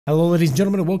Hello ladies and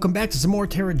gentlemen, and welcome back to some more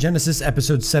TerraGenesis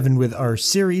episode 7 with our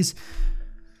series.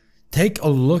 Take a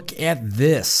look at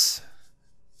this.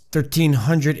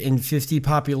 1,350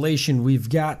 population. We've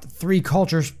got 3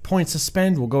 culture points to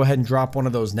spend. We'll go ahead and drop one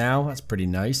of those now. That's pretty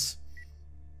nice.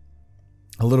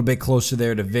 A little bit closer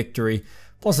there to victory.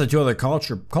 Plus the 2 other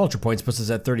culture points puts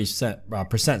us at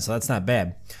 30%, so that's not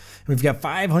bad. We've got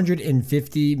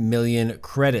 550 million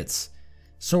credits.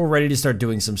 So we're ready to start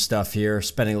doing some stuff here,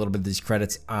 spending a little bit of these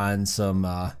credits on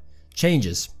some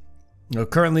changes.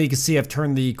 Currently you can see I've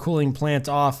turned the cooling plant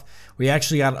off. We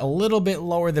actually got a little bit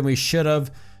lower than we should have,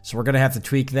 so we're gonna have to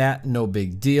tweak that, no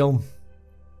big deal.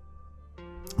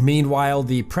 Meanwhile,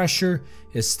 the pressure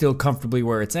is still comfortably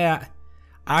where it's at.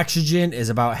 Oxygen is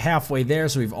about halfway there,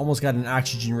 so we've almost got an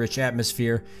oxygen-rich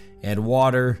atmosphere, and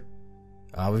water.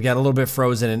 We've got a little bit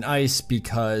frozen in ice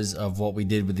because of what we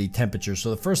did with the temperature. So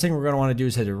the first thing we're going to want to do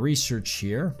is head to research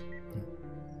here.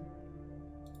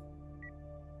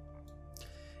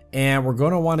 And we're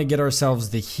going to want to get ourselves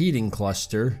the heating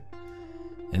cluster.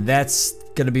 And that's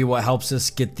going to be what helps us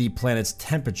get the planet's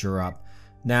temperature up.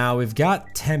 Now we've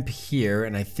got temp here,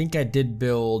 and I think I did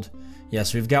build...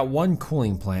 Yes, we've got 1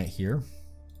 cooling plant here.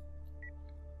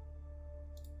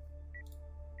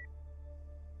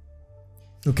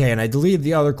 Okay, and I deleted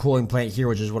the other cooling plant here,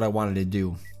 which is what I wanted to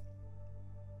do.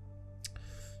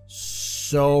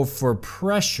 So for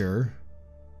pressure,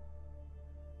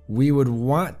 we would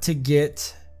want to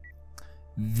get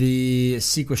the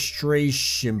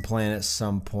sequestration plant at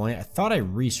some point. I thought I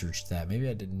researched that. Maybe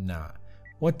I did not.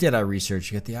 What did I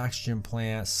research? You got the oxygen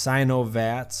plant,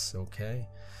 Sinovats. Okay.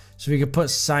 So we could put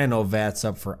Sinovats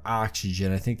up for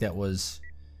oxygen. I think that was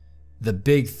the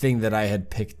big thing that I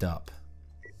had picked up.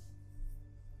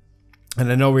 And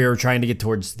I know we were trying to get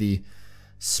towards the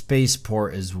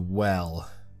spaceport as well.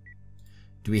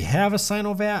 Do we have a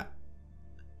Sinovat?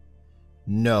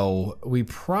 No, we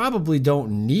probably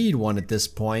don't need one at this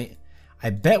point. I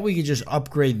bet we could just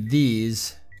upgrade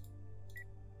these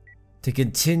to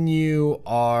continue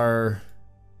our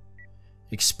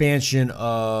expansion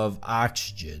of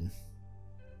oxygen.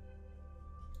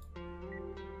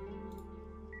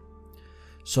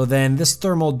 So then this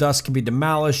thermal dust can be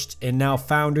demolished, and now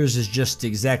Founders is just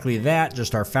exactly that,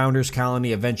 just our Founders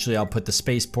colony. Eventually I'll put the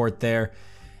spaceport there,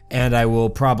 and I will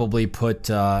probably put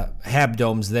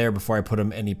habdomes there before I put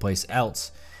them anyplace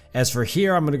else. As for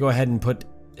here, I'm going to go ahead and put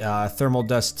thermal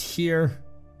dust here,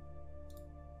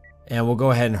 and we'll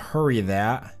go ahead and hurry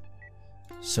that.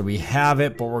 So we have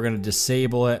it, but we're going to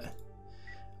disable it.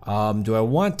 Do I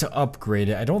want to upgrade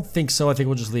it? I don't think so. I think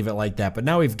we'll just leave it like that, but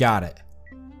now we've got it.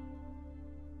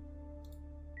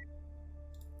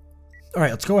 All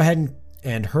right, let's go ahead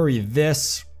and hurry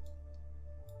this.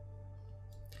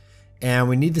 And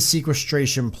we need the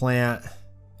sequestration plant.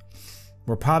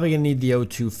 We're probably gonna need the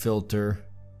O2 filter.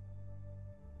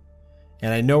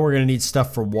 And I know we're gonna need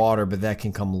stuff for water, but that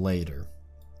can come later.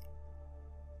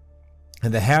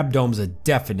 And the habdome's a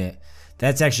definite.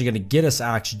 That's actually gonna get us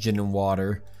oxygen and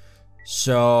water.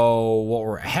 So what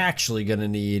we're actually gonna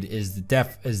need is the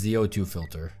O2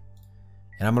 filter.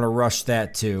 And I'm going to rush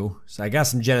that too. So I got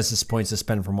some Genesis points to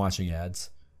spend from watching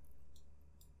ads.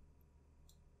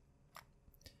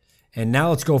 And now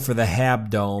let's go for the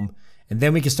habdome. And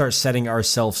then we can start setting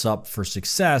ourselves up for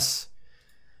success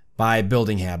by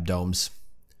building habdomes.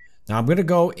 Now I'm going to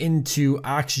go into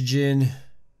oxygen.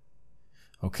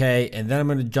 Okay, and then I'm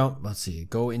going to jump, let's see,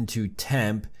 go into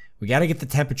temp. We got to get the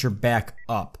temperature back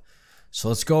up. So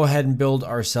let's go ahead and build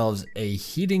ourselves a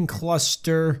heating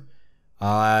cluster.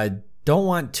 Don't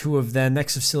want 2 of them.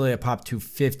 Next facility, I pop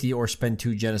 250 or spend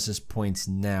 2 Genesis points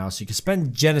now. So you can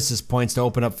spend Genesis points to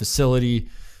open up facility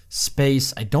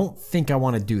space. I don't think I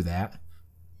want to do that.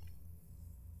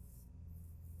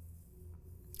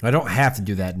 I don't have to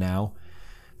do that now.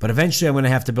 But eventually I'm going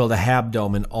to have to build a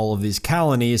habdome in all of these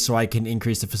colonies so I can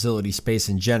increase the facility space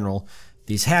in general.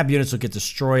 These hab units will get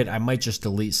destroyed. I might just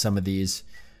delete some of these.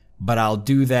 But I'll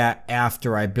do that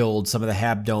after I build some of the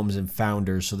habdomes and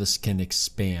Founders so this can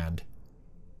expand.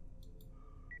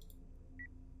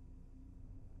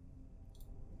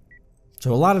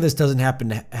 So a lot of this doesn't have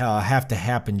to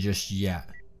happen just yet.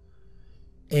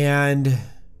 And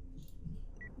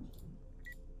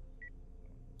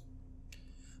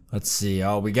let's see.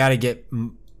 Oh, we got to get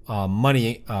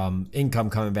money,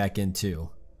 income coming back in too.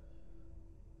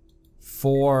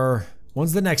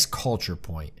 When's the next culture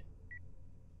point?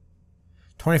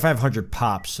 2,500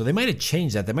 pops. So they might have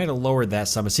changed that. They might have lowered that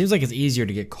some. It seems like it's easier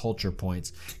to get culture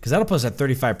points because that'll put us at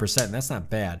 35%, and that's not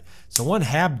bad. So 1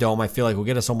 habdome, I feel like, will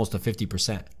get us almost to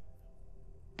 50%.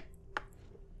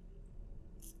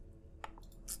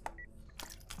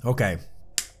 Okay.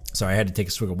 Sorry, I had to take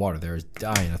a swig of water there. I was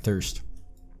dying of thirst.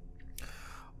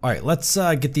 Alright, let's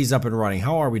get these up and running.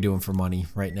 How are we doing for money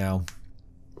right now?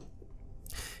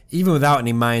 Even without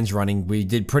any mines running, we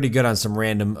did pretty good on some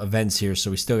random events here, so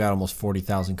we still got almost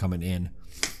 40,000 coming in.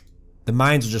 The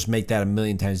mines will just make that a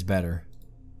million times better.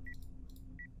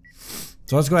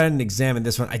 So let's go ahead and examine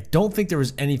this one. I don't think there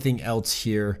was anything else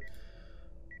here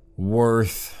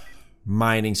worth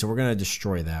mining, so we're going to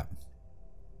destroy that.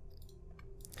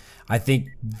 I think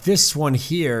this one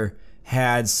here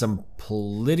had some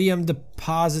palladium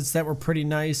deposits that were pretty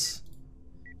nice.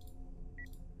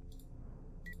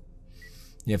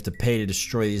 You have to pay to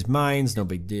destroy these mines, no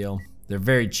big deal. They're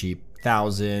very cheap,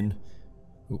 1,000.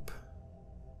 Oop.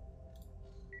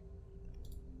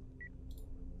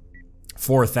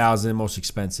 4,000, most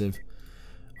expensive.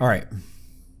 All right.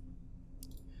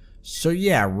 So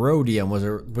yeah, rhodium.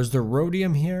 Was there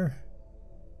rhodium here?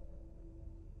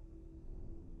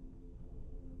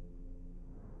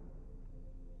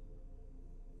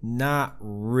 Not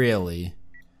really.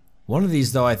 One of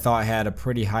these though I thought had a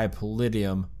pretty high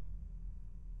palladium.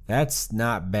 That's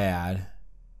not bad.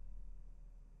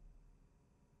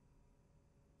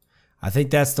 I think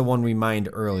that's the one we mined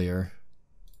earlier.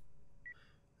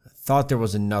 I thought there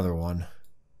was another one.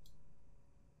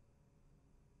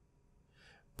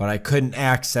 But I couldn't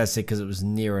access it because it was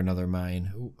near another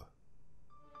mine. Ooh.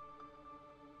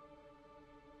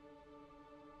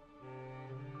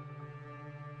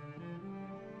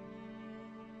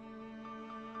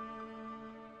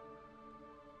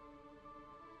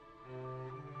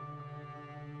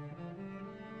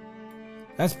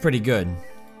 That's pretty good.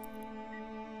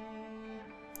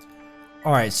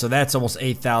 Alright, so that's almost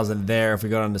 8,000 there if we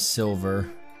go down to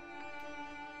silver.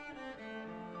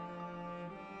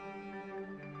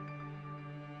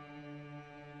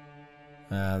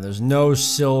 There's no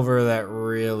silver that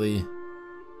really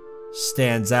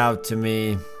stands out to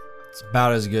me. It's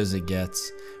about as good as it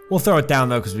gets. We'll throw it down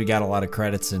though because we got a lot of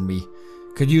credits and we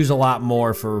could use a lot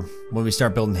more for when we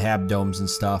start building hab domes and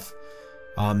stuff.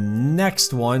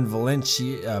 Next one,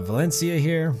 Valencia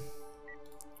here.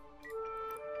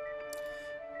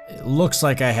 It looks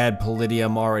like I had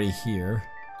palladium already here.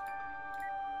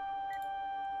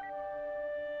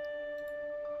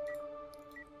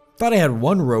 Thought I had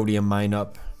one rhodium mine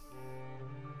up.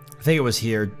 I think it was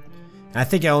here. I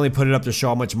think I only put it up to show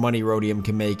how much money rhodium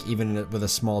can make even with a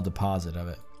small deposit of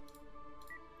it.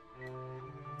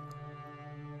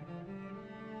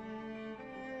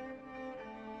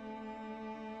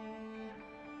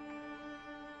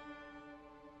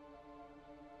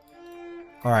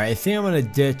 Alright, I think I'm gonna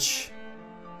ditch.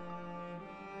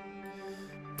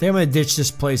 This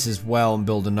place as well and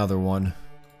build another one.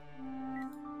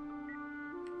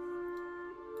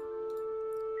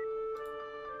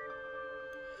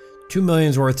 $2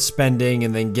 million's worth spending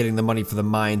and then getting the money for the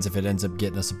mines if it ends up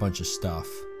getting us a bunch of stuff.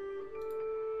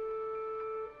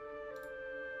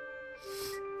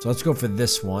 So let's go for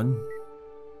this one.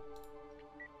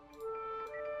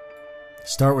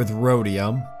 Start with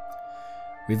rhodium.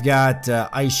 We've got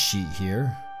ice sheet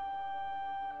here.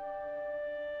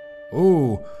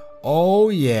 Ooh, oh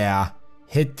yeah,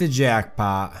 hit the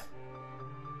jackpot.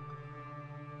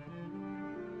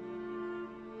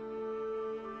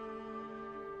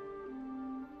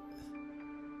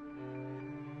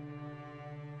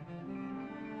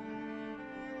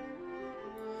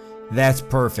 That's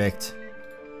perfect.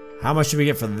 How much did we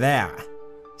get for that?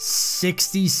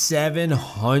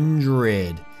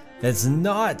 6,700. That's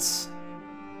nuts.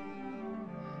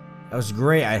 That was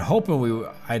great. I'd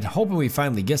hoping we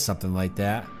finally get something like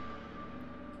that.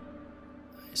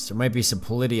 Nice. There might be some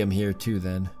palladium here too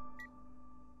then.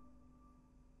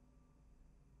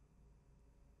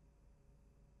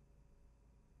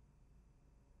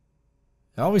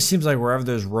 It always seems like wherever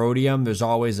there's rhodium, there's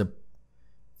always a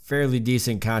fairly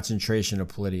decent concentration of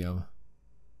palladium.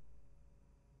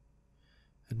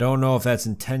 I don't know if that's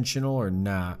intentional or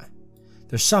not.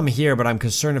 There's some here, but I'm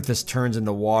concerned if this turns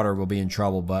into water, we'll be in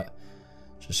trouble, but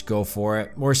just go for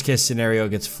it. Worst case scenario, it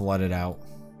gets flooded out.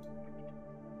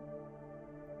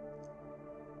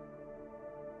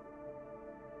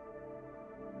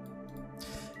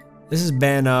 This has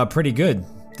been pretty good.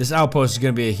 This outpost is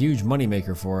going to be a huge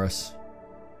moneymaker for us.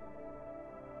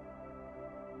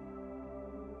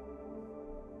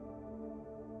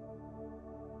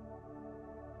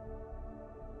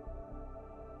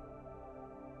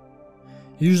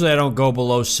 Usually I don't go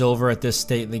below silver at this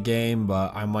state in the game,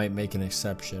 but I might make an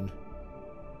exception.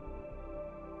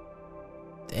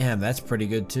 Damn, that's pretty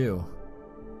good too.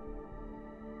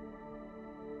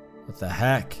 What the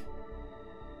heck?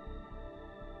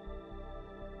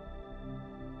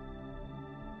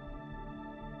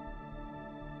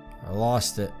 I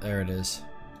lost it. There it is.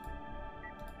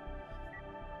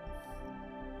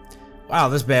 Wow,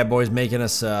 this bad boy is making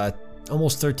us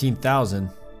almost 13,000.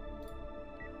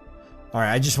 Alright,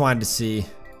 I just wanted to see.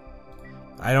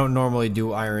 I don't normally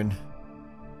do iron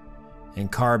and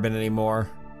carbon anymore.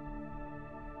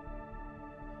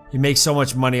 You make so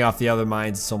much money off the other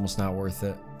mines, it's almost not worth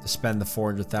it to spend the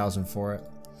 400,000 for it.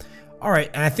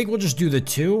 Alright, and I think we'll just do the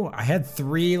 2. I had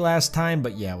 3 last time,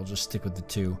 but yeah, we'll just stick with the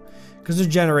 2. Because they're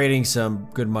generating some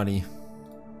good money.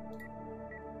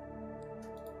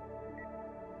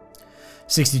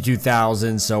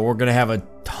 62,000, so we're gonna have a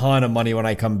ton of money when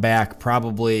I come back.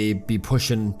 Probably be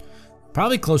pushing,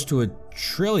 probably close to $1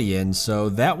 trillion, so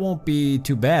that won't be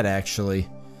too bad actually.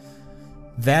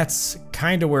 That's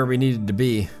kind of where we needed to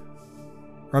be.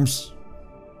 I'm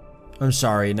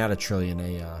sorry, not $1 trillion.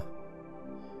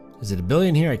 Is it $1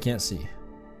 billion here? I can't see.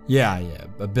 Yeah,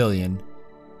 $1 billion.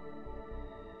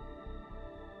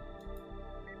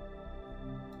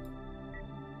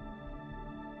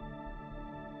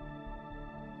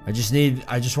 I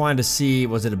just wanted to see,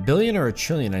 was it $1 billion or $1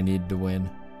 trillion I needed to win?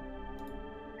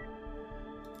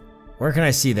 Where can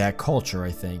I see that? Culture,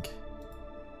 I think.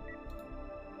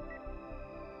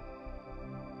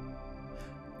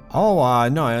 Oh,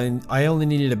 no, I only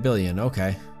needed $1 billion.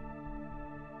 Okay.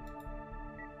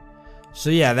 So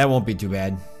yeah, that won't be too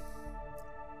bad.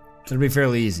 It'll be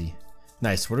fairly easy.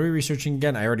 Nice. What are we researching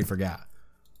again? I already forgot.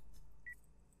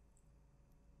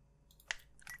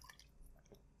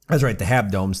 That's right, the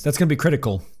hab domes. That's going to be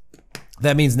critical.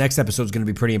 That means next episode is going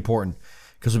to be pretty important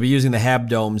because we'll be using the hab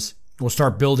domes. We'll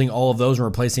start building all of those and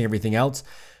replacing everything else.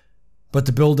 But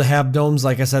to build the hab domes,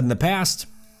 like I said in the past,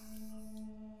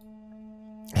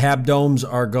 hab domes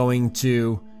are going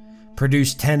to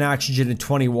produce 10 oxygen and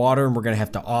 20 water, and we're going to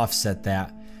have to offset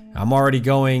that. I'm already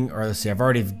going, or let's see, I've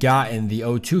already gotten the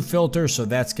O2 filter, so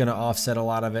that's going to offset a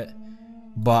lot of it.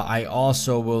 But I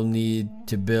also will need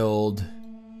to build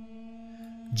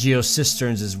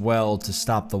geocisterns as well to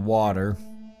stop the water.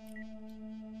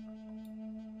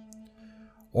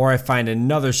 Or I find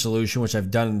another solution, which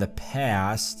I've done in the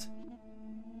past.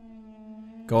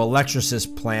 Go electrolysis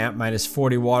plant, minus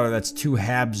 40 water, that's 2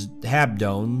 hab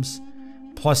domes,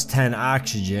 plus 10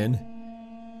 oxygen.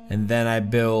 And then I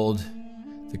build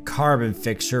the carbon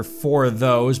fixer, 4 of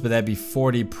those, but that'd be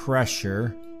 40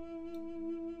 pressure.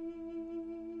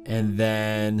 And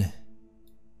then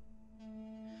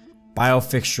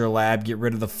biofixture lab, get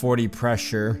rid of the 40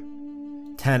 pressure.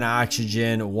 10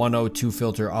 oxygen, 1 O2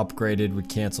 filter upgraded would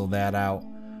cancel that out.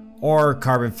 Or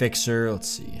carbon fixer, let's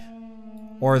see.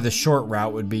 Or the short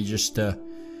route would be just to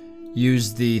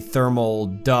use the thermal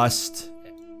dust,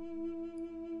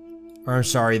 or I'm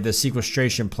sorry, the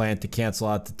sequestration plant to cancel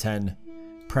out the 10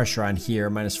 pressure on here,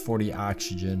 minus 40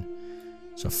 oxygen.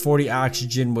 So 40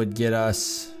 oxygen would get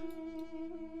us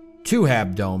 2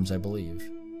 hab domes, I believe.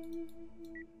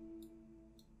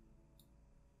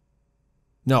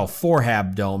 No, 4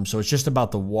 hab domes, so it's just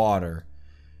about the water.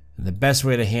 And the best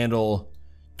way to handle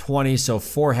 20, so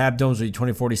 4 hab domes would be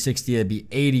 20, 40, 60, that'd be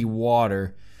 80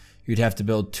 water. You'd have to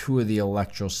build 2 of the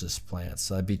electrolysis plants.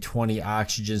 So that'd be 20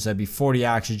 oxygen, so that'd be 40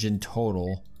 oxygen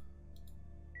total.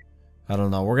 I don't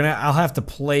know, I'll have to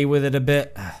play with it a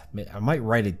bit. I might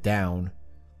write it down.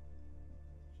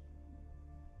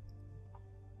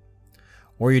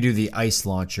 Or you do the ice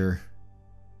launcher.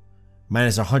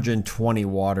 Minus 120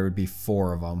 water would be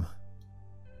 4 of them.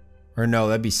 Or no,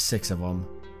 that'd be 6 of them.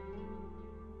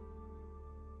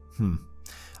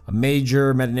 A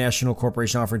major multinational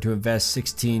corporation offering to invest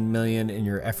 $16 million in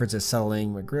your efforts at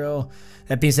settling McGrill.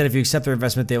 That being said, if you accept their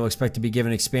investment, they will expect to be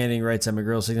given expanding rights on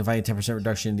McGrill, signifying a 10%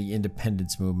 reduction in the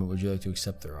independence movement. Would you like to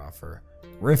accept their offer?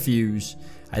 Refuse.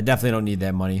 I definitely don't need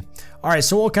that money. Alright,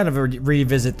 so we'll kind of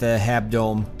revisit the hab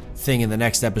dome thing in the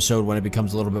next episode when it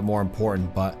becomes a little bit more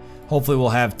important, but hopefully we'll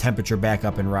have temperature back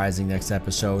up and rising next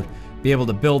episode. Be able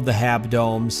to build the hab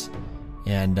domes,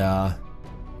 and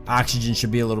oxygen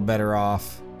should be a little better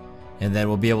off. And then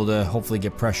we'll be able to hopefully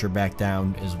get pressure back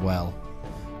down as well.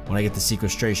 When I get the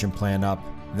sequestration plant up,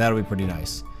 that'll be pretty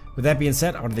nice. With that being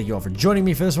said, I want to thank you all for joining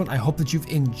me for this one. I hope that you've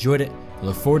enjoyed it. I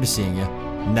look forward to seeing you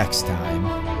next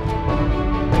time.